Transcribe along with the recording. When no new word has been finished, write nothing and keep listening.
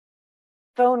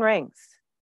Phone rings.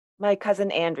 My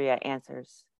cousin Andrea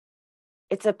answers.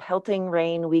 It's a pelting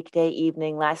rain weekday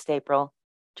evening last April,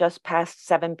 just past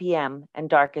 7 p.m. and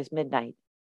dark as midnight.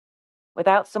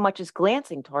 Without so much as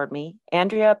glancing toward me,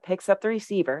 Andrea picks up the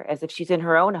receiver as if she's in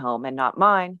her own home and not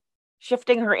mine,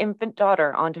 shifting her infant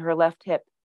daughter onto her left hip,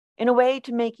 in a way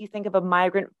to make you think of a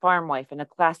migrant farm wife in a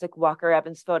classic Walker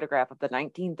Evans photograph of the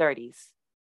 1930s.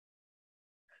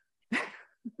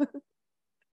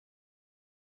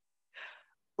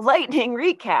 Lightning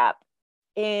recap.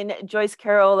 In Joyce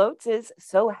Carol Oates's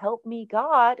So Help Me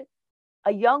God,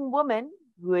 a young woman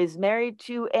who is married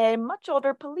to a much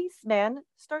older policeman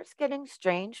starts getting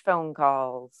strange phone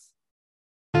calls.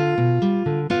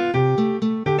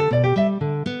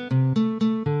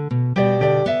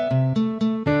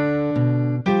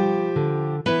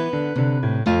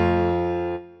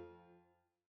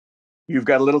 You've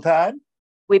got a little time?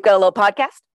 We've got a little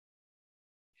podcast?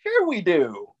 Sure we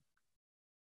do.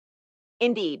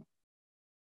 Indeed.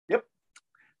 Yep.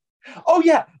 Oh,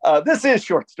 yeah. This is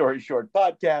Short Story Short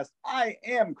Podcast. I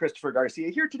am Christopher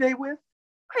Garcia here today with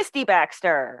Christy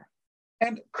Baxter.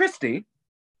 And Christy.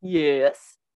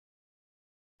 Yes.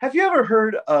 Have you ever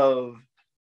heard of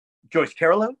Joyce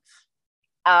Carol Oates?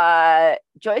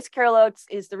 Joyce Carol Oates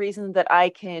is the reason that I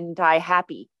can die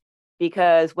happy,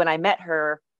 because when I met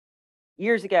her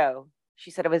years ago,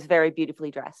 she said I was very beautifully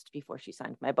dressed before she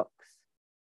signed my books.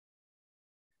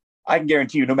 I can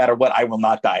guarantee you, no matter what, I will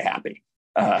not die happy.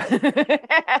 It's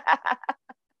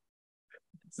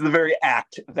the very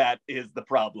act that is the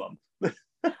problem.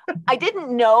 I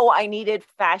didn't know I needed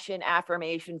fashion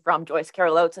affirmation from Joyce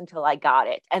Carol Oates until I got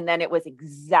it. And then it was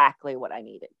exactly what I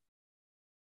needed.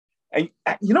 And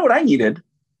you know what I needed?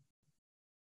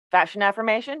 Fashion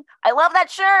affirmation? I love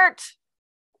that shirt!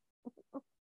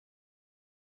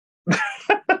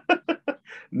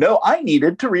 No, I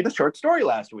needed to read a short story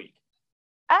last week.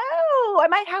 Oh, I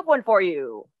might have one for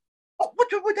you. Oh, what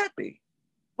would that be?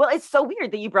 Well, it's so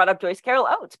weird that you brought up Joyce Carol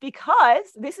Oates, because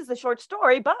this is a short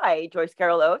story by Joyce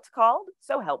Carol Oates called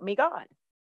So Help Me God.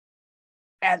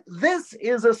 And this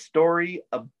is a story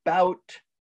about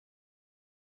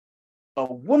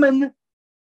a woman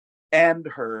and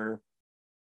her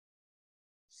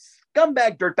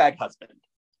scumbag dirtbag husband.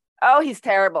 Oh, he's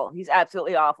terrible. He's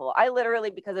absolutely awful. I literally,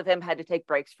 because of him, had to take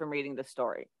breaks from reading the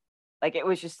story. Like, it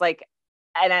was just like,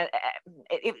 and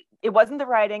it wasn't the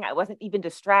writing. I wasn't even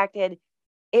distracted.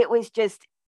 It was just,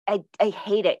 I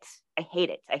hate it. I hate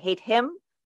it. I hate him.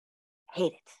 I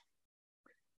hate it.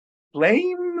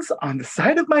 Flames on the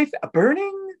side of my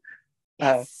burning?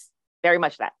 Yes, very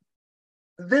much that.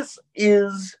 This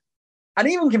is, and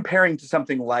even comparing to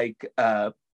something like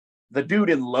The Dude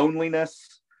in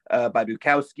Loneliness by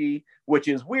Bukowski, which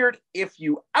is weird. If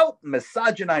you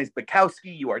out-misogynize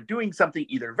Bukowski, you are doing something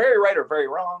either very right or very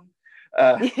wrong.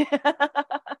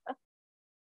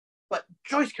 But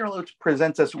Joyce Carol Oates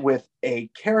presents us with a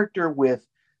character with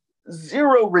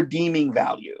zero redeeming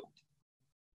value.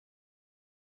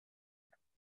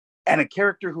 And a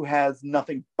character who has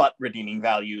nothing but redeeming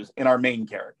values in our main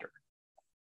character.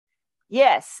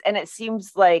 Yes, and it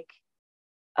seems like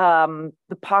the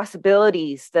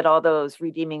possibilities that all those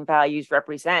redeeming values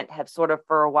represent have sort of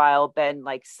for a while been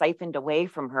like siphoned away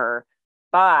from her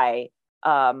by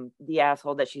the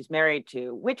asshole that she's married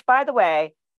to, which, by the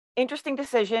way, interesting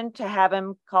decision to have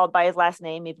him called by his last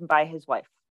name, even by his wife.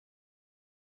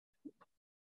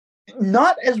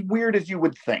 Not as weird as you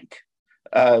would think.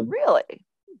 Really?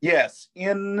 Yes,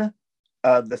 in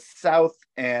the South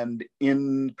and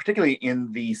particularly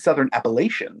in the Southern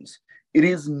Appalachians, it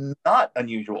is not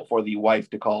unusual for the wife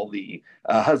to call the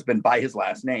husband by his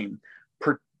last name,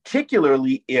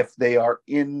 particularly if they are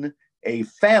in a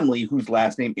family whose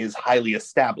last name is highly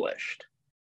established.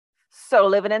 So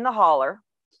living in the holler.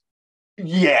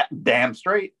 Yeah, damn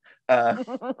straight.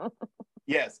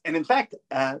 Yes, and in fact,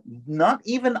 not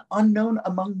even unknown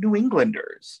among New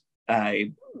Englanders.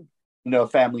 I know a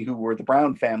family who were the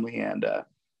Brown family, and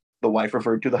the wife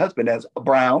referred to the husband as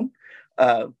Brown.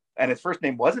 And his first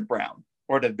name wasn't Brown,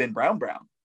 or it had been Brown.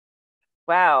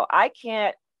 Wow, I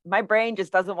can't, my brain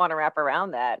just doesn't want to wrap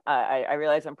around that. I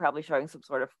realize I'm probably showing some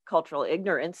sort of cultural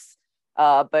ignorance,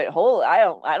 but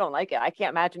I don't like it. I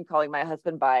can't imagine calling my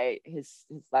husband by his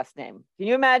last name. Can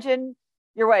you imagine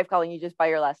your wife calling you just by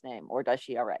your last name, or does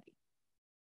she already?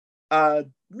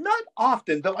 Not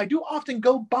often, though I do often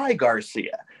go by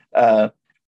Garcia.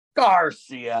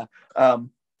 Garcia,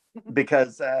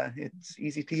 because it's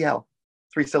easy to yell.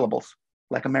 3 syllables,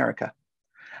 like America.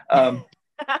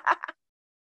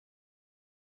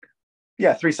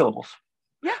 Yeah, 3 syllables.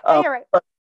 Yeah, you're right.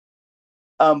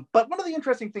 But one of the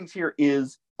interesting things here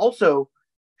is also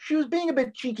she was being a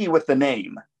bit cheeky with the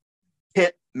name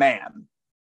Hitman.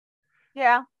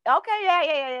 Yeah. Okay.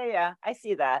 Yeah. I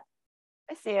see that.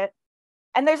 I see it.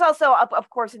 And there's also, of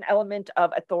course, an element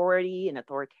of authority and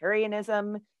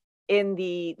authoritarianism in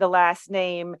the last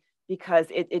name, because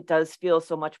it does feel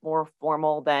so much more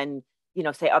formal than,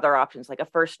 say other options like a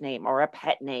first name or a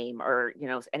pet name or,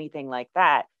 anything like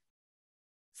that.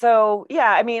 So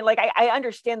yeah, I mean, like I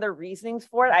understand the reasonings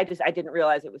for it. I didn't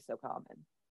realize it was so common.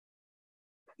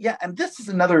 Yeah, and this is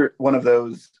another one of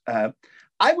those.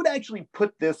 I would actually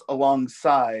put this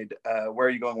alongside Where Are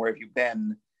You Going, Where Have You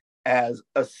Been, as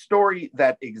a story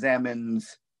that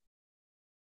examines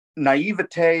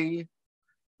naivete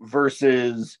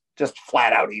versus just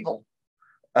flat out evil.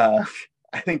 Uh,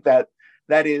 I think that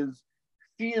is,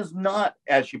 she is not,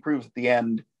 as she proves at the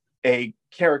end, a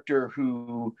character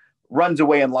who runs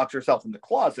away and locks herself in the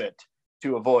closet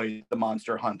to avoid the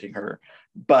monster hunting her,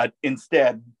 but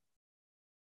instead,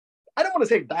 I don't want to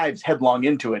say dives headlong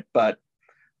into it, but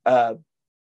uh,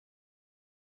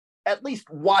 at least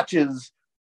watches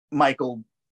Michael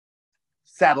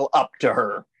saddle up to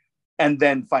her and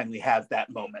then finally has that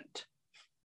moment.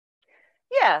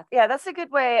 Yeah, that's a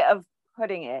good way of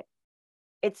putting it.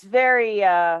 It's very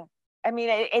I mean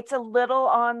it's a little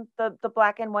on the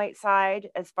black and white side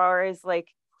as far as like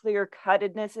clear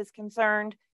cuttedness is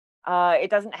concerned. It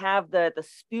doesn't have the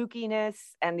spookiness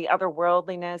and the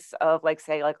otherworldliness of like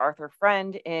say like Arthur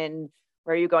Friend in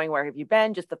Where Are You Going, Where Have You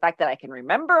Been? Just the fact that I can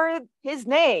remember his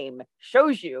name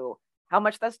shows you how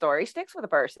much that story sticks with a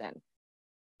person.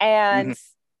 Mm-hmm. And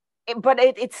but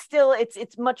it's still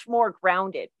it's much more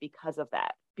grounded because of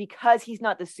that, because he's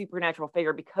not the supernatural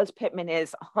figure, because Pittman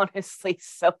is honestly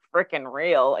so freaking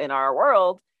real in our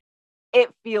world.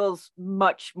 It feels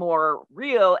much more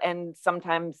real, and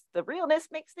sometimes the realness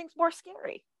makes things more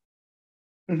scary.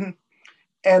 Mm-hmm.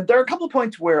 And there are a couple of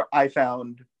points where I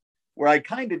found where I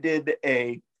kind of did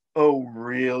a oh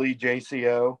really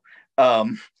JCO,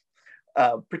 um,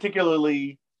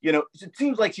 particularly it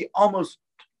seems like she almost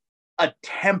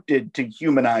attempted to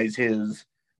humanize his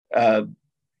uh,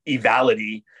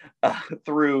 evality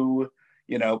through,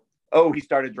 oh, he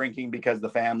started drinking because the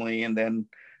family, and then,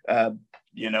 uh,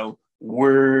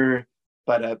 we're,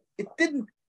 but it didn't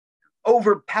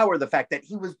overpower the fact that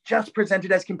he was just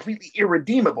presented as completely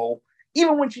irredeemable,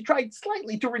 even when she tried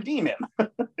slightly to redeem him.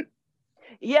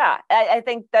 Yeah, I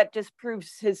think that just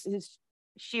proves his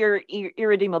sheer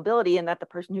irredeemability, and that the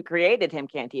person who created him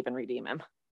can't even redeem him.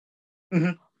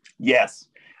 Mm-hmm. Yes.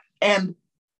 And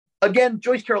again,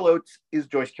 Joyce Carol Oates is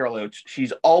Joyce Carol Oates.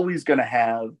 She's always going to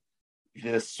have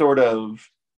this sort of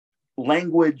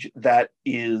language that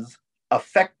is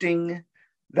affecting,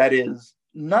 that is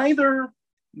neither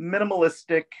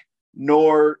minimalistic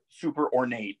nor super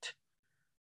ornate,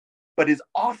 but is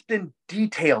often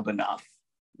detailed enough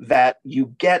that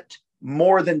you get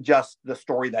more than just the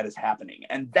story that is happening.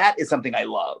 And that is something I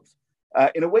love.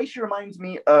 In a way, she reminds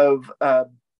me of,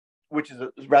 which is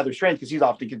rather strange because he's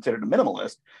often considered a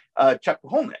minimalist, Chuck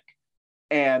Palahniuk.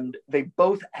 And they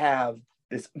both have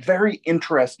this very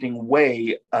interesting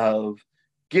way of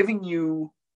giving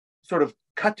you sort of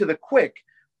cut to the quick,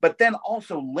 but then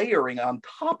also layering on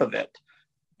top of it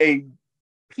a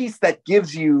piece that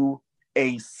gives you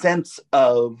a sense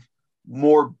of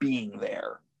more being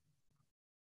there.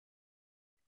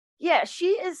 Yeah,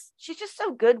 she's just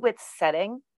so good with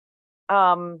setting.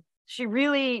 She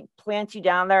really plants you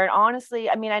down there. And honestly,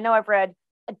 I mean, I know I've read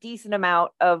a decent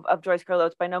amount of Joyce Carol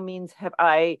Oates. By no means have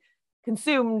I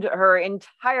consumed her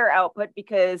entire output,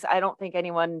 because I don't think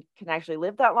anyone can actually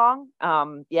live that long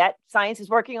yet. Science is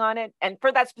working on it, and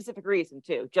for that specific reason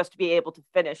too, just to be able to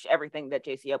finish everything that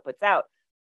JCO puts out.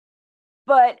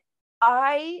 But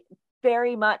I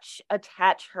very much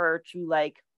attach her to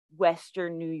like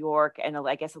Western New York, and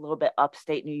I guess a little bit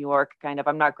upstate New York kind of.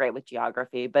 I'm not great with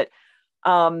geography, but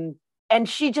um and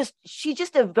she just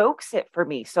evokes it for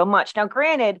me so much. Now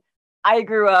granted, I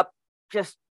grew up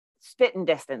just spitting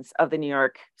distance of the New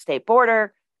York state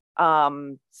border,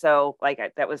 so like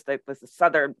that was the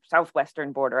southern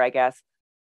southwestern border, I guess.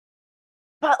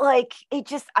 But like it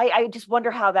just I just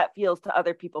wonder how that feels to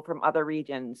other people from other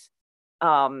regions,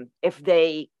 if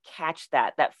they catch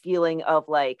that feeling of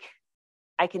like,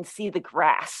 I can see the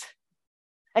grass,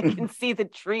 I can see the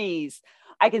trees,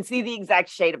 I can see the exact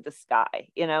shade of the sky.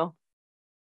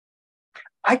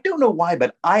 I don't know why,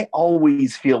 but I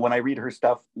always feel when I read her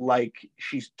stuff like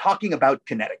she's talking about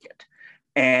Connecticut.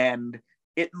 And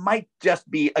it might just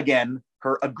be, again,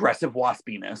 her aggressive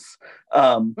waspiness.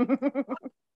 Um,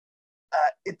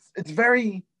 it's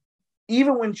very,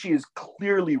 even when she is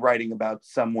clearly writing about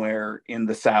somewhere in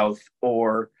the South,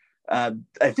 or I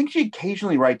think she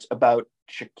occasionally writes about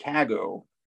Chicago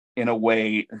in a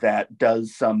way that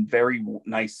does some very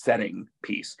nice setting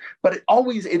piece. But it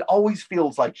always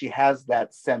feels like she has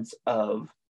that sense of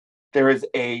there is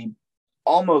a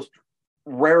almost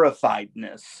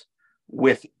rarefiedness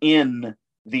within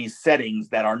these settings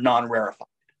that are non-rarefied.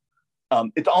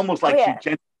 It's almost like she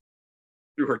gently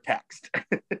through her text.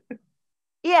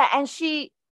 Yeah, and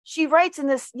she writes in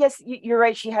this. Yes, you're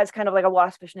right. She has kind of like a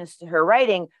waspishness to her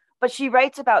writing, but she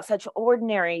writes about such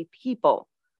ordinary people,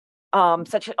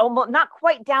 such almost not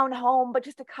quite down home, but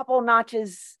just a couple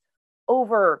notches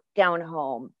over down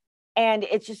home, and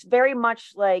it's just very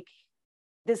much like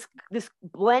this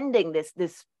blending,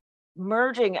 this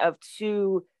merging of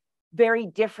two very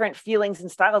different feelings and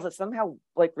styles that somehow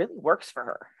like really works for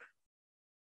her.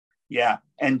 Yeah,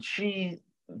 and she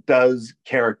does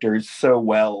characters so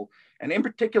well, and in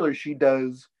particular, she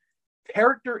does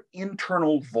character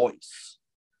internal voice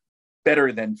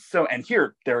better than so. And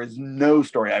here, there is no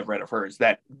story I've read of hers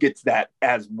that gets that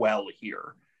as well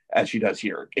here as she does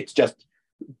here. It's just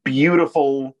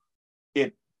beautiful.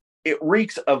 It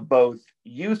reeks of both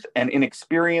youth and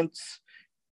inexperience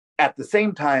at the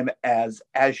same time as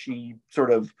she sort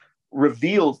of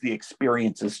reveals the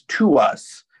experiences to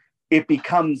us. It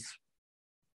becomes,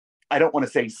 I don't want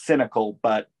to say cynical,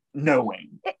 but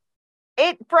knowing.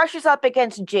 It brushes up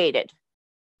against Jaded.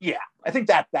 Yeah, I think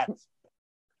that's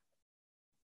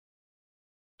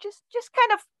just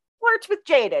kind of flirts with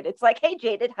Jaded. It's like, hey,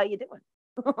 Jaded, how you doing?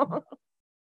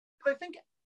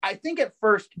 I think at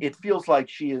first it feels like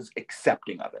she is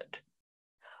accepting of it.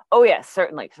 Oh yes,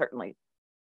 certainly.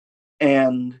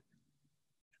 And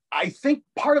I think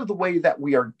part of the way that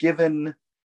we are given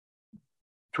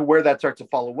to where that starts to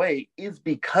fall away is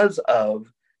because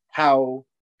of how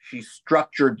she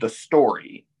structured the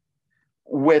story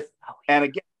with, and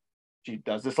again, she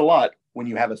does this a lot. When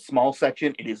you have a small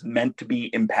section, it is meant to be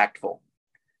impactful.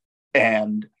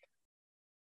 And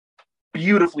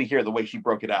beautifully here, the way she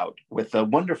broke it out with the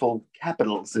wonderful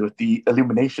capitals with the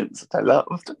illuminations that I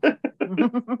loved.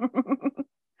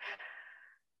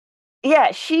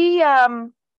 Yeah, she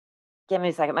give me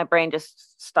a second. My brain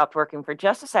just stopped working for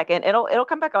just a second. It'll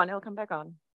come back on. It'll come back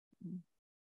on.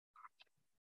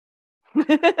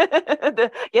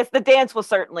 Yes, the dance will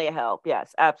certainly help.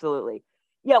 Yes, absolutely.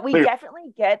 Yeah, we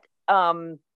definitely get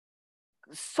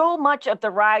so much of the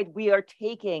ride we are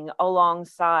taking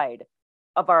alongside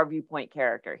of our viewpoint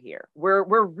character here.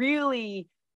 We're really,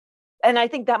 and I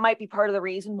think that might be part of the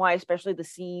reason why, especially the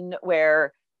scene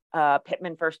where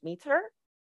Pittman first meets her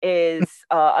is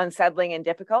unsettling and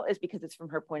difficult, is because it's from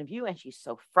her point of view and she's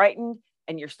so frightened,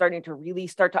 and you're starting to really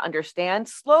start to understand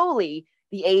slowly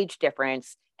the age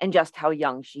difference and just how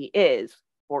young she is.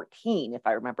 14, if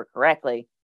I remember correctly.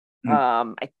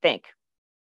 I think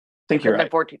you're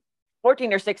right.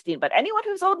 14 or 16, but anyone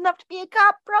who's old enough to be a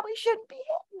cop probably shouldn't be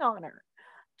hitting on her.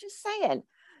 Just saying.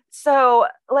 So,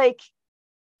 like,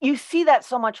 you see that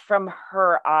so much from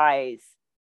her eyes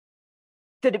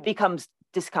that it becomes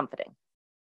discomforting.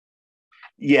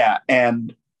 Yeah,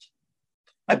 and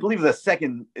I believe the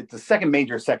second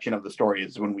major section of the story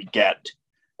is when we get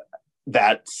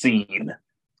that scene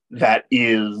that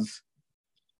is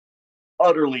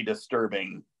utterly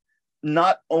disturbing.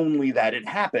 Not only that it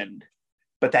happened,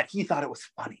 but that he thought it was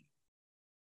funny.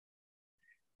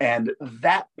 And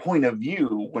that point of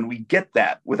view, when we get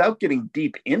that, without getting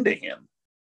deep into him,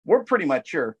 we're pretty much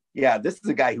sure, yeah, this is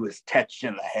a guy who is touched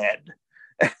in the head.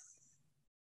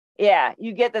 Yeah,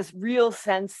 you get this real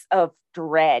sense of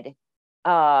dread.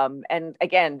 And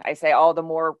again, I say all the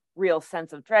more real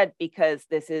sense of dread because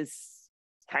this is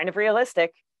kind of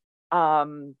realistic.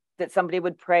 That somebody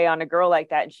would prey on a girl like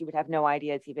that and she would have no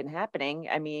idea it's even happening.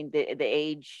 I mean, the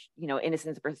age,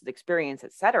 innocence versus experience,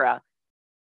 etc.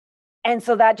 And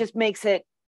so that just makes it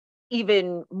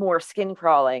even more skin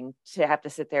crawling to have to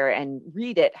sit there and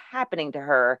read it happening to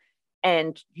her.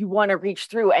 And you want to reach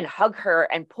through and hug her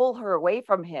and pull her away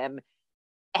from him.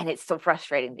 And it's so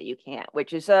frustrating that you can't,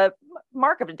 which is a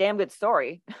mark of a damn good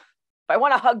story. If I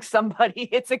want to hug somebody,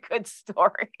 it's a good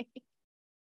story.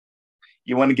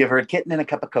 You want to give her a kitten and a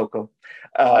cup of cocoa.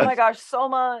 Oh my gosh, so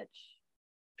much.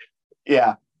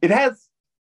 Yeah,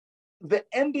 the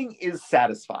ending is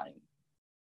satisfying.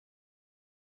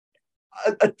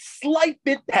 A slight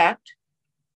bit packed,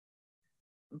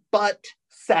 but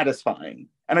satisfying.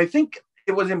 And I think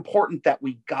it was important that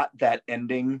we got that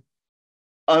ending,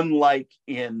 unlike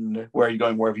in Where Are You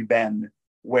Going, Where Have You Been,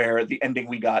 where the ending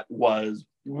we got was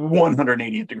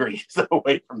 180 degrees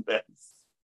away from this.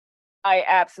 I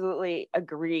absolutely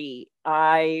agree.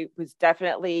 I was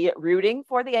definitely rooting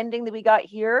for the ending that we got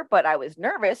here, but I was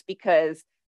nervous because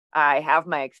I have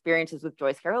my experiences with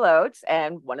Joyce Carol Oates,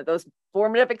 and one of those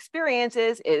formative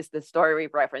experiences is the story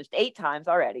we've referenced 8 times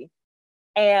already.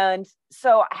 And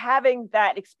so having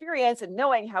that experience and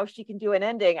knowing how she can do an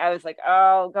ending, I was like,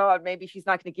 oh God, maybe she's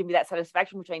not going to give me that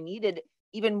satisfaction, which I needed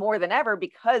even more than ever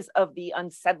because of the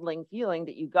unsettling feeling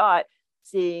that you got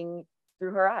seeing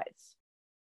through her eyes.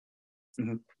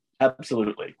 Mm-hmm.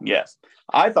 Absolutely. Yes.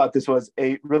 I thought this was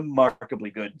a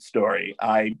remarkably good story.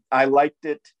 I liked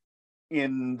it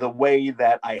in the way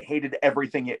that I hated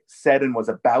everything it said and was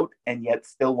about, and yet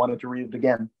still wanted to read it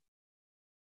again.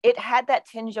 It had that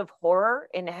tinge of horror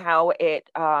in how it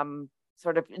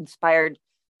sort of inspired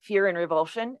fear and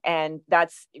revulsion, and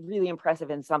that's really impressive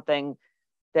in something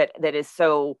that is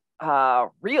so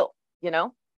real, you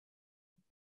know?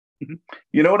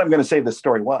 You know what I'm going to say this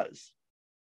story was?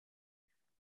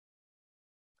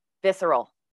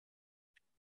 Visceral.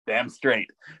 Damn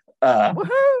straight.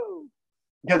 Woohoo!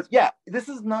 Because, yeah, this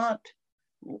is not...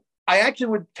 I actually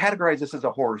would categorize this as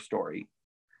a horror story,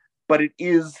 but it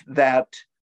is that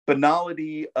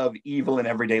banality of evil in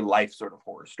everyday life sort of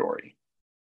horror story.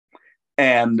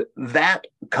 And that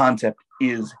concept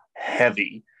is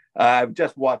heavy. I've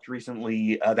just watched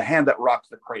recently The Hand That Rocks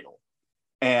the Cradle,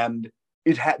 and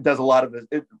it does a lot of this.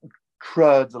 It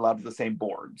truds a lot of the same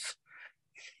boards.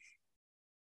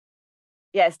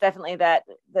 Yes, definitely that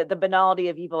the banality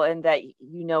of evil, and that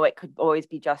it could always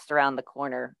be just around the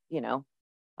corner.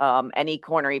 Any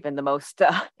corner, even the most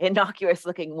innocuous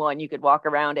looking one, you could walk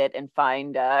around it and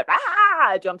find a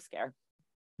jump scare.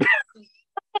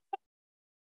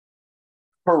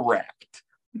 Correct.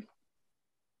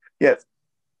 Yes.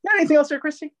 Anything else there,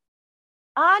 Christy?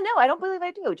 No, I don't believe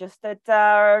I do. Just that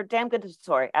damn good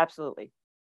story. Absolutely.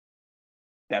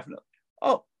 Definitely.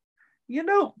 Oh,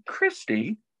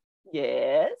 Christy.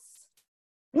 Yes.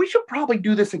 We should probably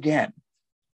do this again.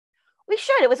 We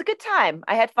should. It was a good time.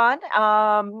 I had fun.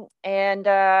 And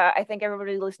I think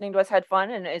everybody listening to us had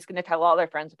fun and is going to tell all their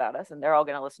friends about us, and they're all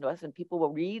going to listen to us, and people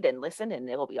will read and listen, and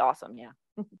it'll be awesome.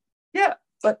 Yeah. Yeah,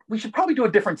 but we should probably do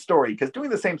a different story, because doing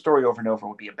the same story over and over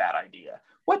would be a bad idea.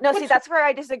 See, that's where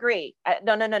I disagree.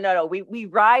 No. We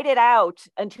ride it out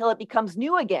until it becomes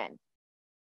new again.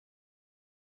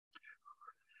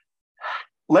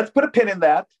 Let's put a pin in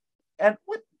that. And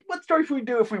what story should we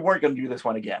do if we weren't going to do this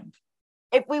one again?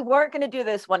 If we weren't going to do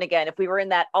this one again, if we were in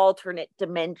that alternate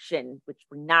dimension, which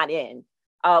we're not in,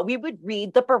 we would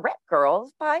read The Barrette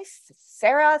Girls by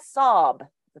Sarah Saab.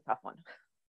 It's a tough one.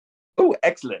 Oh,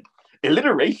 excellent.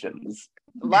 Alliterations.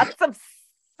 Lots of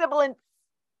sibilants.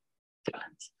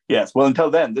 Yes. Well, until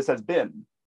then, this has been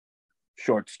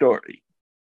Short Story.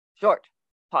 Short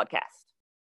Podcast.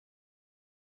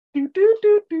 Do, do,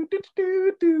 do, do, do,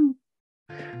 do, do.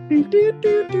 Do, do,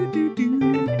 do, do, do,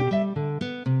 do.